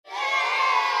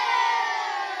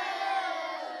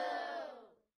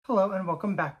Hello and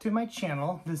welcome back to my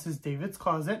channel. This is David's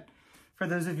Closet. For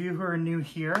those of you who are new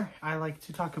here, I like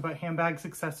to talk about handbags,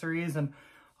 accessories, and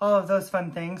all of those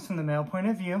fun things from the male point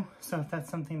of view. So if that's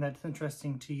something that's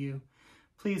interesting to you,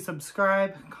 please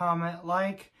subscribe, comment,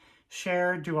 like,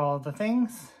 share, do all of the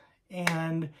things.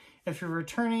 And if you're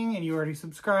returning and you already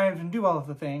subscribed and do all of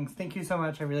the things, thank you so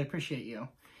much. I really appreciate you.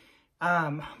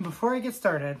 Before I get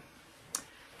started,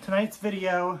 today's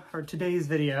video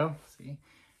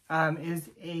is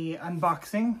a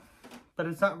unboxing, but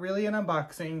it's not really an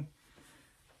unboxing.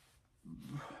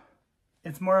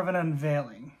 It's more of an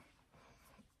unveiling.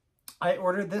 I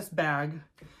ordered this bag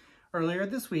earlier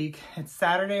this week. It's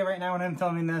Saturday right now when I'm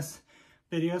filming this.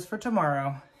 Videos for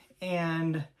tomorrow.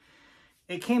 And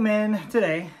it came in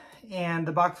today and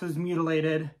the box was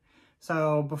mutilated.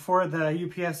 So before the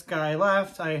UPS guy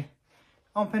left, I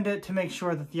opened it to make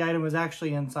sure that the item was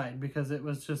actually inside because it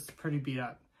was just pretty beat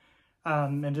up.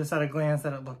 And just at a glance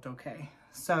that it looked okay.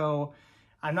 So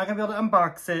I'm not gonna be able to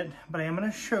unbox it, but I am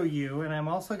gonna show you, and I'm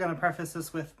also gonna preface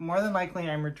this with more than likely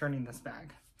I'm returning this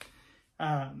bag.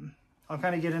 I'll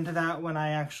kind of get into that when I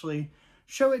actually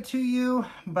show it to you,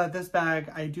 but this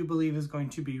bag I do believe is going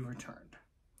to be returned.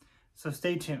 So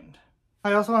stay tuned.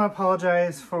 I also want to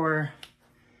apologize for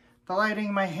the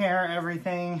lighting, my hair,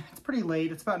 everything. It's pretty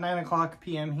late. It's about 9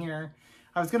 p.m. here.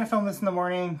 I was gonna film this in the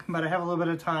morning, but I have a little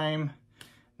bit of time.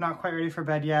 Not quite ready for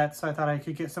bed yet, so I thought I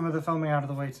could get some of the filming out of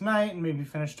the way tonight and maybe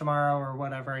finish tomorrow or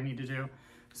whatever I need to do.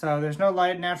 So there's no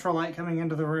natural light coming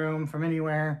into the room from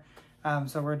anywhere,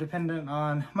 so we're dependent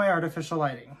on my artificial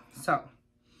lighting. So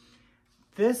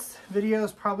this video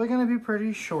is probably going to be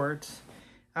pretty short,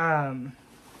 and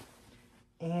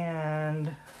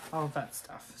all of that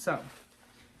stuff. So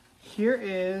here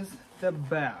is the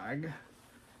bag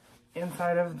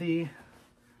inside of the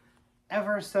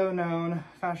ever so known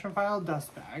Fashionphile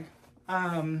dust bag.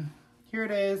 Here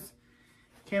it is.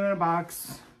 Came in a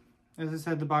box. As I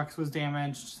said, the box was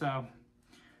damaged, so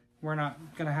we're not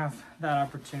gonna have that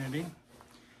opportunity.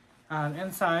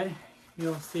 Inside,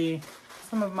 you'll see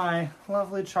some of my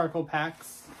lovely charcoal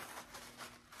packs,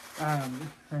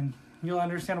 and you'll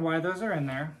understand why those are in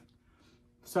there.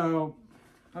 So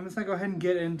I'm just gonna go ahead and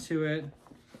get into it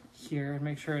here and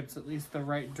make sure it's at least the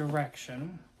right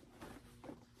direction.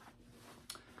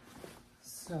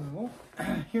 So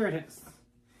here it is.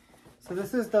 So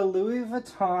this is the Louis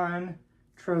Vuitton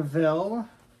Treville,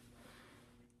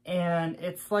 and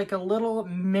it's like a little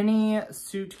mini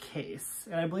suitcase.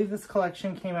 And I believe this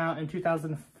collection came out in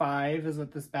 2005 is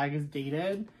what this bag is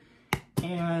dated.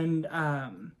 And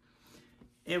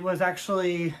it was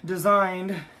actually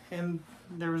designed, and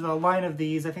there was a line of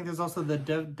these. I think there's also the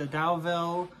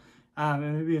Deauville,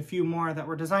 and maybe a few more that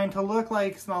were designed to look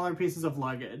like smaller pieces of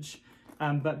luggage.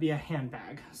 But be a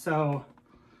handbag. So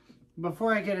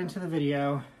before I get into the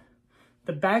video,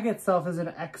 the bag itself is in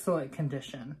excellent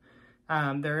condition.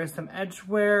 There is some edge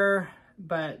wear,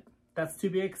 but that's to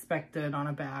be expected on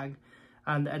a bag.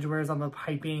 The edge wear is on the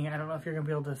piping. I don't know if you're gonna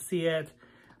be able to see it.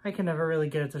 I can never really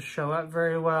get it to show up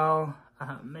very well.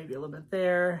 Maybe a little bit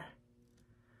there.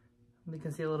 You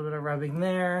can see a little bit of rubbing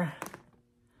there.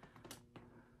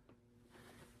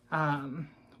 One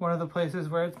of the places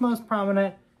where it's most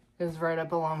prominent is right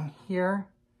up along here.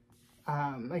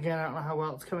 Again, I don't know how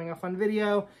well it's coming off on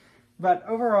video, but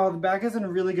overall the bag is in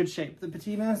really good shape. The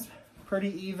patina is pretty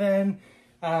even.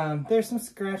 There's some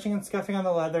scratching and scuffing on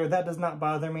the leather. That does not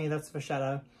bother me. That's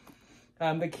vachetta.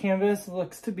 The canvas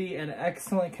looks to be in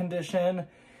excellent condition.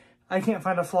 I can't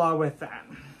find a flaw with that.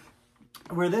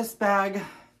 Where this bag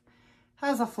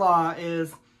has a flaw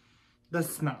is the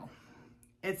smell.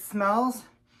 It smells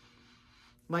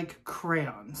like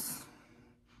crayons.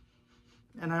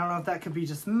 And I don't know if that could be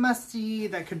just musty,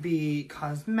 that could be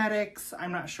cosmetics,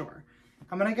 I'm not sure.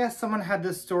 I'm gonna guess someone had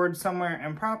this stored somewhere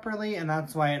improperly, and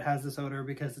that's why it has this odor,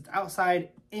 because it's outside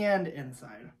and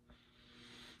inside.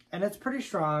 And it's pretty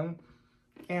strong,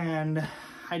 and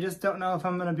I just don't know if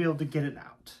I'm gonna be able to get it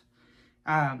out.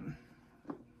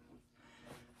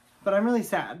 But I'm really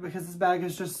sad because this bag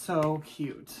is just so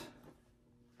cute.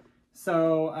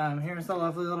 So here's the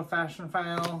lovely little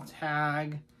Fashionphile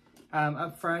tag.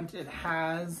 Up front, it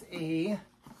has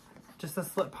just a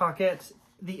slip pocket.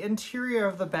 The interior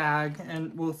of the bag,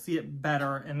 and we'll see it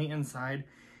better in the inside,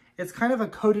 it's kind of a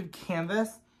coated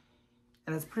canvas,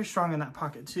 and it's pretty strong in that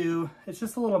pocket too. It's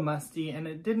just a little musty, and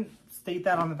it didn't state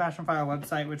that on the Fashionphile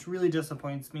website, which really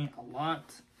disappoints me a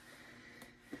lot.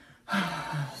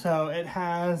 So it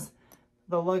has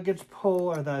the luggage pull,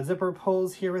 or the zipper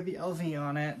pulls here with the LV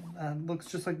on it. Looks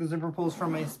just like the zipper pulls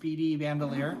from my Speedy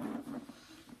bandolier.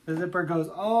 The zipper goes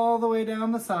all the way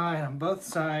down the side on both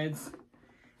sides,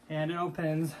 And it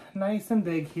opens nice and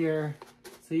big here,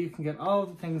 so you can get all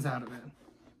the things out of it.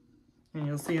 And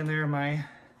you'll see in there my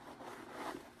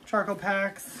charcoal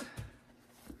packs.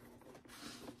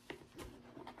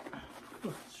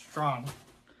 Ooh, strong.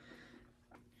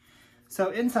 So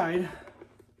inside,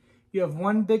 you have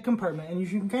one big compartment, and you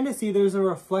can kind of see there's a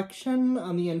reflection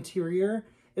on the interior.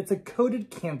 It's a coated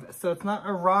canvas, so it's not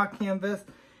a raw canvas,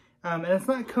 and it's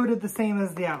not coated the same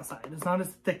as the outside. It's not as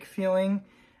thick feeling,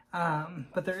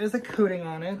 but there is a coating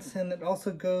on it, and it also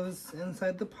goes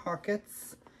inside the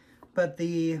pockets. But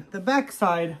the back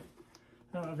side,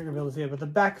 I don't know if you're gonna be able to see it, but the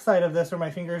back side of this, where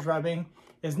my finger is rubbing,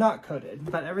 is not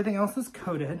coated, but everything else is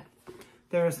coated.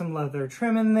 There is some leather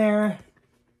trim in there.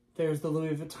 There's the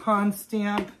Louis Vuitton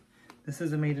stamp. This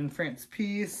is a made in France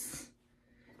piece.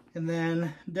 And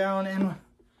then down in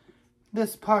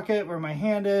this pocket where my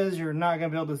hand is, you're not gonna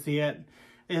be able to see it,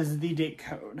 is the date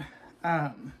code.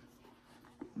 I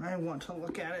want to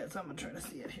look at it, so I'm gonna try to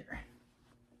see it here.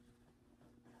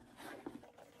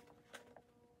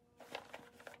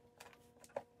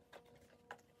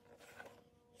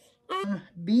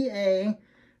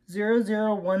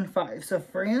 BA0015, so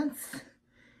France,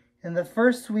 in the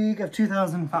first week of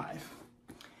 2005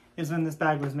 is when this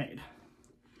bag was made.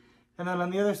 And then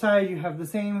on the other side, you have the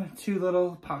same two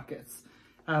little pockets.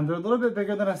 They're a little bit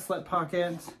bigger than a slip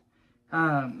pocket.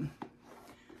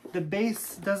 The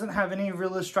base doesn't have any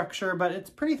real structure, but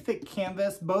it's pretty thick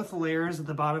canvas. Both layers at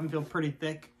the bottom feel pretty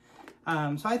thick.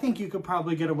 So I think you could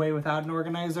probably get away without an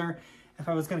organizer. If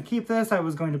I was going to keep this, I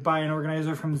was going to buy an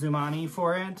organizer from Zumani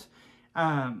for it.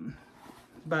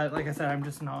 But like I said, I'm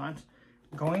just not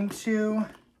going to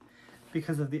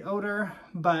because of the odor.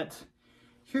 But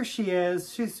here she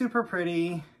is. She's super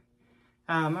pretty.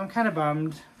 I'm kind of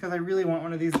bummed because I really want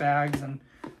one of these bags. And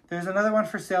there's another one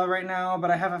for sale right now,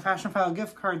 but I have a Fashionphile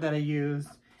gift card that I used.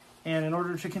 And in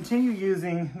order to continue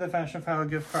using the Fashionphile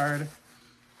gift card,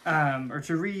 or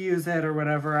to reuse it or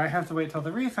whatever, I have to wait till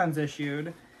the refund's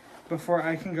issued before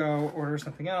I can go order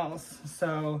something else.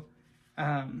 So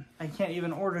I can't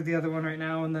even order the other one right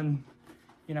now and then,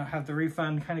 you know, have the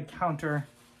refund kind of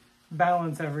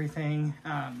counterbalance everything,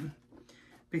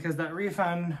 because that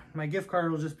refund, my gift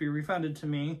card will just be refunded to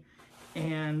me,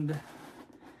 and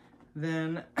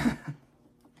then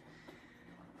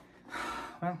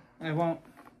well,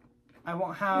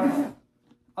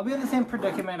 I'll be in the same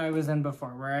predicament I was in before,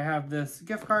 where I have this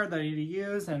gift card that I need to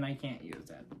use and I can't use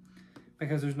it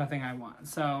because there's nothing I want.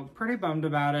 So pretty bummed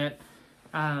about it.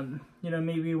 You know,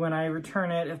 maybe when I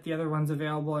return it, if the other one's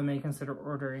available, I may consider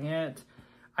ordering it.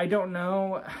 I don't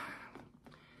know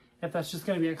if that's just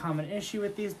going to be a common issue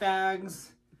with these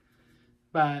bags,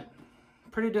 but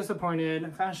pretty disappointed.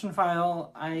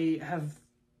 Fashionphile, I have,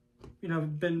 you know,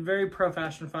 been very pro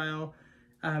Fashionphile,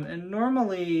 and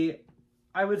normally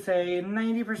I would say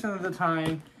 90% of the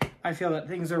time I feel that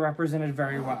things are represented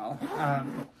very well.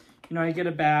 You know, I get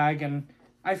a bag and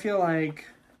I feel like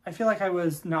I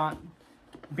was not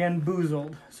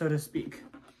bamboozled, so to speak.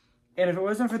 And if it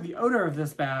wasn't for the odor of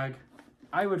this bag,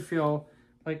 I would feel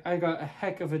like I got a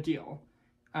heck of a deal,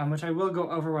 which I will go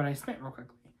over what I spent real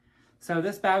quickly. So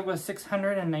this bag was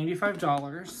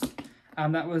 $695.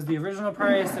 That was the original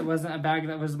price. It wasn't a bag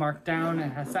that was marked down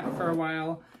and has sat for a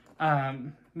while.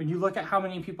 When you look at how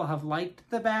many people have liked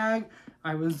the bag,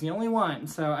 I was the only one.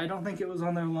 So I don't think it was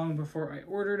on there long before I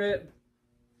ordered it.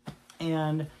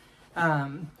 And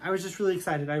I was just really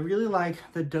excited. I really like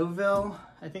the Deauville.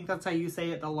 I think that's how you say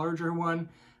it, the larger one.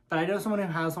 But I know someone who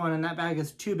has one, and that bag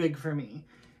is too big for me.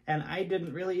 And I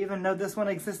didn't really even know this one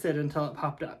existed until it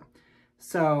popped up.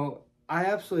 So I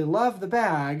absolutely love the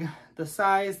bag. The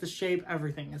size, the shape,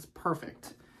 everything is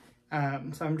perfect.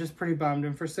 So I'm just pretty bummed.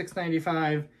 And for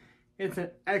 $695, it's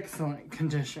an excellent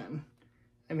condition.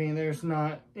 I mean, there's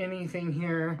not anything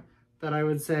here that I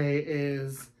would say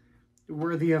is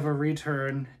worthy of a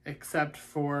return except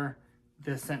for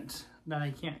this scent that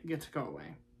I can't get to go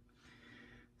away.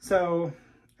 So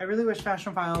I really wish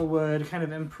Fashionphile would kind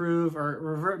of improve or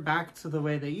revert back to the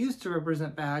way they used to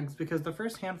represent bags, because the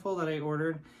first handful that I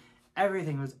ordered,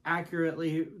 everything was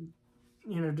accurately,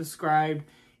 you know, described.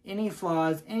 Any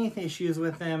flaws, any issues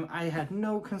with them, I had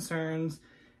no concerns.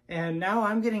 And now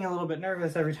I'm getting a little bit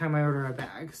nervous every time I order a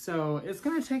bag. So it's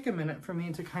going to take a minute for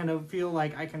me to kind of feel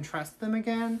like I can trust them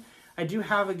again. I do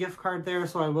have a gift card there,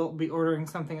 so I will be ordering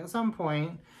something at some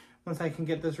point once I can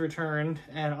get this returned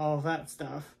and all of that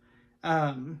stuff.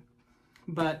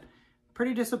 But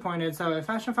pretty disappointed. So if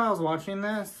Fashionphile is watching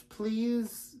this,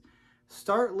 please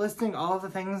start listing all of the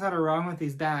things that are wrong with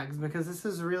these bags, because this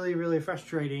is really, really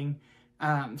frustrating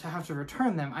to have to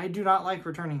return them. I do not like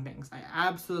returning things. I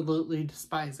absolutely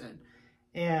despise it.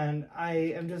 And I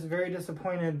am just very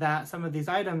disappointed that some of these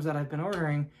items that I've been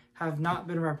ordering have not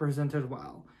been represented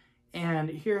well. And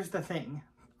here's the thing.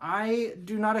 I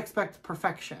do not expect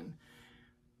perfection.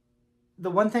 The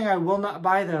one thing I will not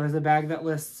buy, though, is a bag that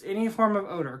lists any form of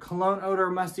odor. Cologne odor,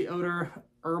 musty odor,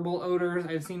 herbal odors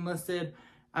I've seen listed,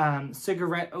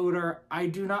 cigarette odor. I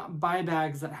do not buy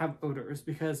bags that have odors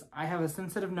because I have a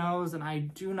sensitive nose and I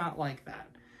do not like that.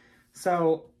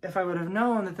 So if I would have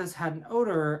known that this had an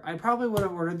odor, I probably would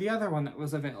have ordered the other one that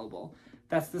was available.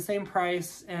 That's the same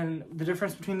price, and the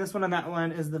difference between this one and that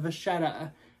one is the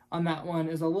vachetta on that one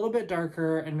is a little bit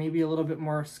darker and maybe a little bit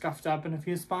more scuffed up in a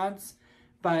few spots.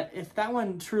 But if that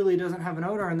one truly doesn't have an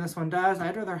odor and this one does,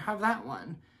 I'd rather have that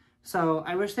one. So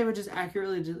I wish they would just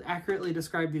accurately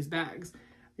describe these bags.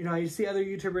 You know, I see other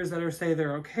YouTubers that say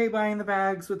they're okay buying the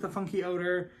bags with the funky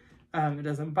odor. It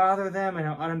doesn't bother them. I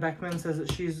know Autumn Beckman says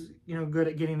that she's, you know, good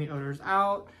at getting the odors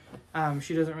out.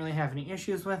 She doesn't really have any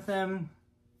issues with them.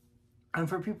 And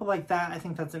for people like that, I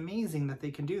think that's amazing that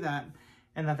they can do that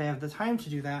and that they have the time to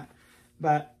do that.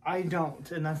 But I don't,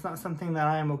 and that's not something that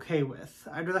I'm okay with.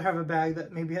 I'd rather have a bag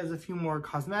that maybe has a few more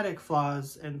cosmetic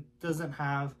flaws and doesn't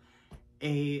have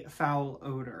a foul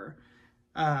odor.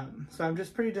 So I'm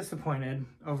just pretty disappointed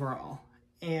overall.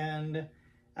 And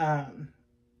I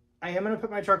am going to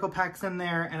put my charcoal packs in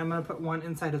there, and I'm going to put one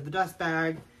inside of the dust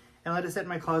bag and let it sit in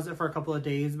my closet for a couple of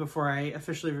days before I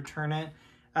officially return it.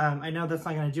 I know that's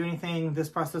not going to do anything. This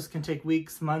process can take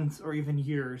weeks, months, or even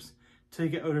years to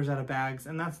get odors out of bags.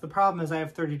 And that's the problem, is I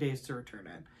have 30 days to return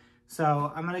it.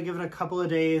 So I'm going to give it a couple of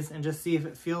days and just see if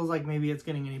it feels like maybe it's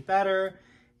getting any better,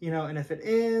 you know, and if it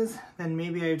is, then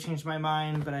maybe I would change my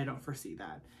mind, but I don't foresee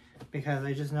that because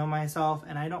I just know myself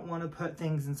and I don't want to put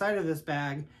things inside of this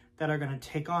bag that are going to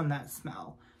take on that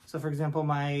smell. So for example,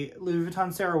 my Louis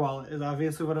Vuitton Sarah wallet is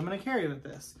obviously what I'm going to carry with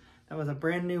this. That was a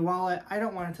brand new wallet. I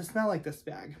don't want it to smell like this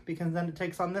bag because then it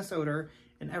takes on this odor,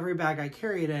 and every bag I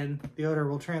carry it in, the odor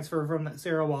will transfer from that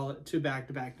Sarah wallet to bag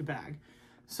to bag to bag.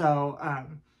 So,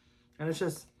 and it's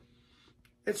just,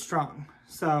 it's strong.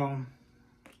 So,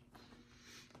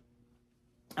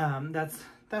 that's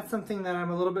something that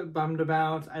I'm a little bit bummed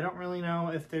about. I don't really know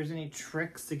if there's any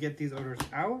tricks to get these odors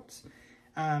out.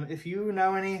 If you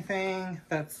know anything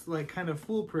that's like kind of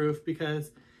foolproof, because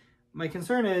my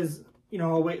concern is, you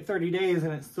know, I'll wait 30 days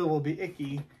and it still will be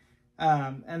icky.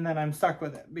 And then I'm stuck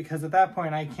with it because at that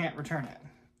point I can't return it.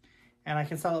 And I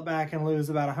can sell it back and lose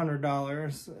about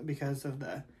 $100 because of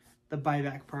the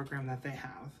buyback program that they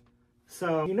have.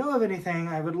 So if you know of anything,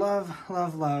 I would love,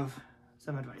 love, love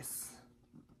some advice.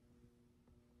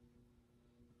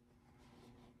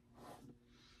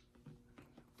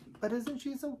 But isn't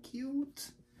she so cute?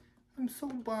 I'm so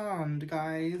bummed,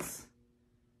 guys.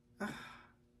 Ugh.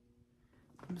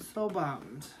 I'm so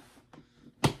bummed.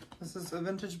 This is a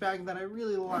vintage bag that I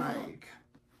really like.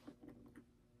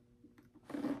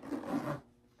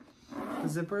 The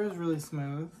zipper is really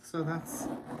smooth, so that's,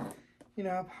 you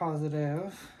know,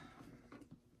 positive.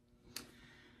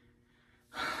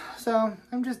 So,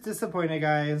 I'm just disappointed,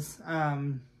 guys. I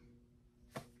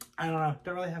don't know.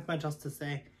 Don't really have much else to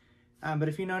say. But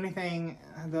if you know anything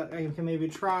that I can maybe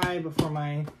try before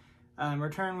my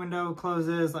return window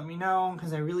closes, let me know,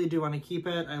 because I really do want to keep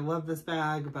it. I love this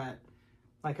bag, but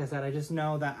like I said, I just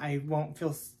know that I won't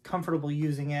feel comfortable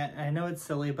using it. And I know it's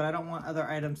silly, but I don't want other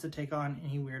items to take on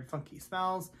any weird, funky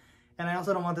smells. And I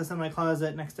also don't want this in my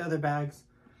closet next to other bags,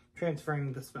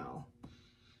 transferring the smell.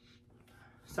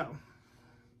 So,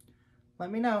 let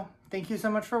me know. Thank you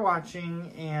so much for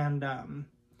watching, and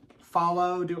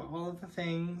follow, do all of the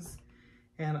things,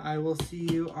 and I will see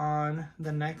you on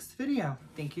the next video.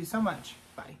 Thank you so much.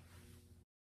 Bye.